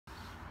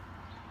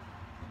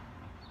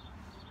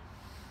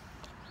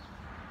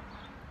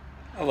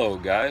Hello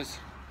guys,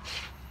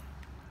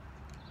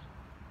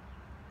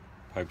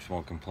 Pipe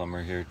Smoking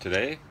Plumber here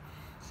today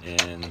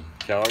in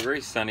Calgary.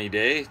 Sunny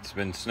day, it's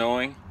been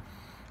snowing,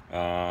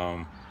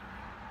 so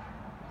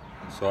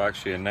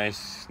actually a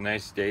nice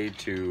day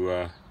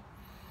to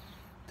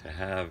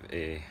have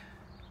a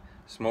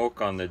smoke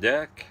on the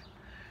deck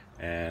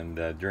and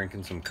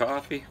drinking some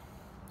coffee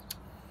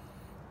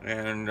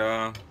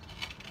and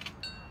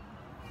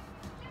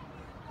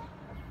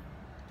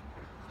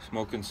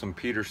smoking some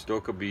Peter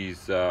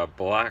Stokkebye's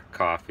black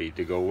coffee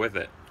to go with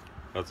it.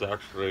 That's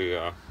actually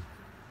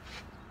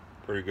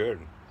pretty good.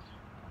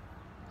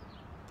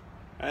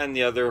 And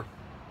the other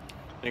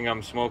thing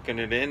I'm smoking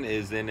it in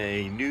is in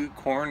a new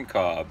corn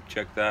cob.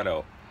 Check that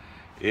out.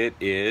 It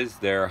is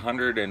their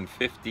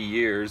 150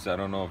 years, I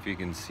don't know if you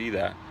can see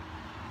that,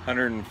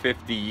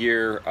 150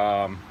 year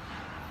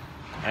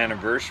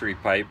anniversary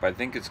pipe. I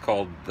think it's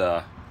called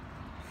the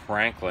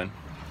Franklin,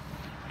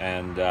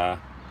 and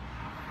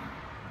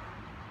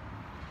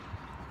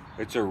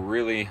it's a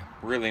really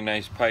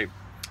nice pipe.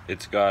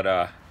 It's got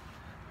a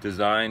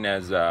design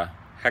as a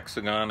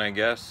hexagon, I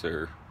guess,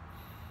 or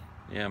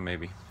yeah,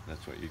 maybe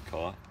that's what you'd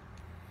call it.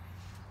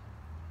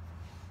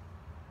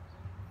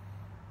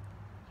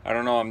 I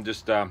don't know, I'm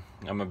just I'm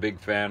a big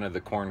fan of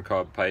the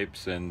corncob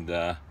pipes, and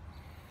just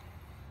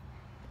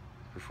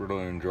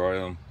really enjoy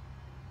them.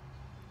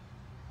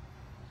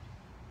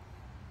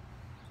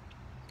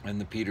 And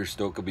the Peter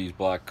Stokkebye's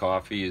black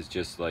coffee is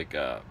just like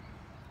a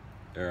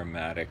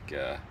aromatic,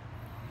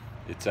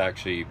 it's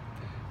actually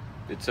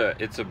it's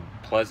a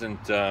pleasant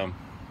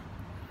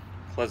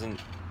pleasant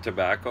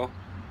tobacco.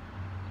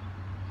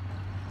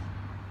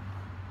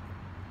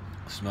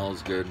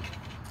 Smells good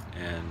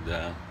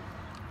and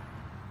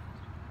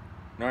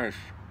nice.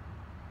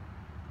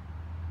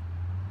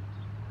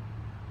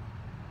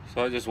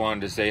 So I just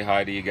wanted to say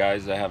hi to you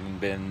guys. I haven't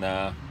been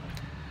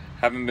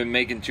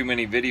making too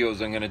many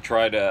videos. I'm gonna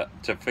try to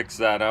fix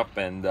that up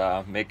and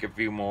make a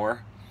few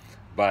more.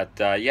 But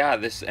yeah,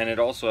 this, and it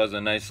also has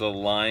a nice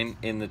little line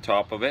in the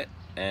top of it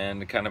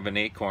and kind of an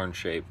acorn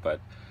shape.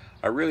 But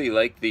I really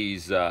like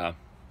these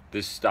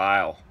this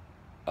style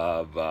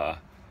of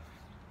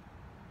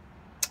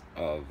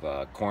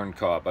corn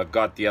cob. I've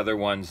got the other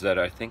ones that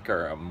I think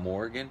are a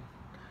Morgan.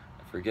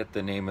 I forget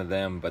the name of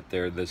them, but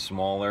they're the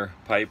smaller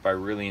pipe. I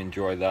really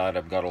enjoy that.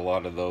 I've got a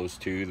lot of those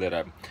too that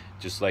I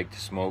just like to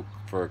smoke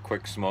for a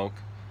quick smoke,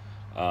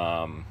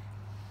 and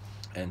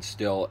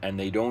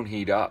they don't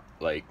heat up.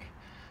 Like,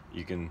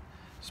 you can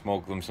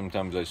smoke them.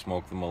 Sometimes I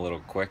smoke them a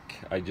little quick.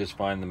 I just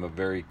find them a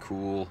very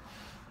cool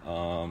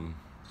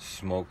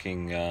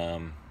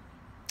smoking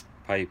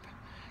pipe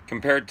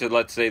compared to,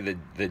 let's say, the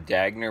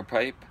Dagner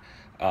pipe.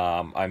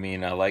 I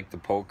mean, I like the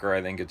poker.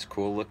 I think it's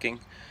cool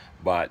looking,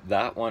 but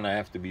that one I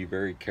have to be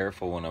very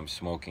careful when I'm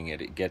smoking it.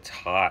 It gets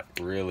hot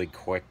really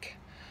quick,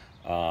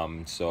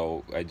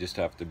 so I just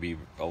have to be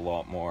a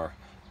lot more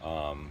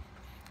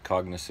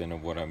cognizant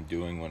of what I'm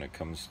doing when it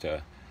comes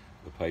to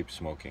the pipe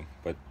smoking.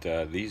 But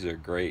these are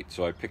great,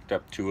 so I picked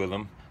up 2 of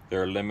them.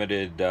 They're a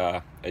limited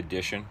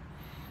edition,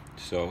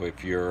 so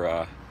if you're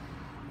a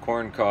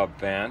corn cob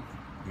fan,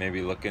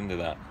 maybe look into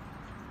that.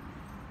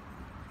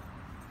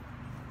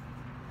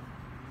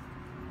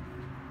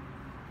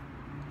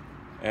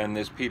 And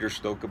this Peter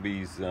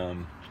Stokkebye's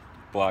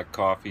black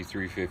coffee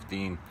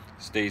 315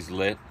 stays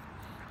lit,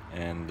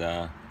 and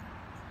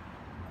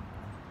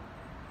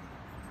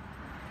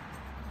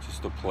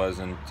just a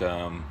pleasant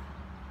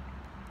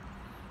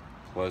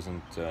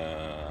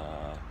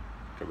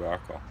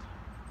tobacco.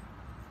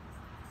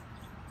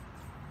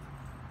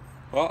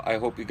 Well, I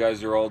hope you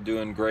guys are all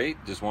doing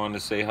great. Just wanted to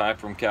say hi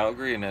from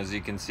Calgary, and as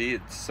you can see,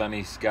 it's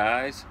sunny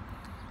skies.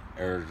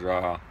 There's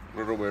a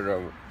little bit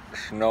of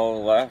snow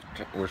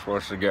left. We're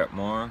supposed to get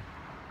more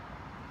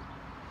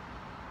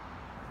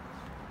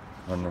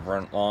on the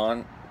front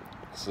lawn.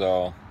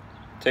 So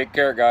take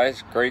care,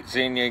 guys. Great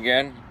seeing you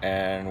again,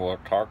 and we'll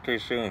talk to you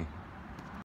soon.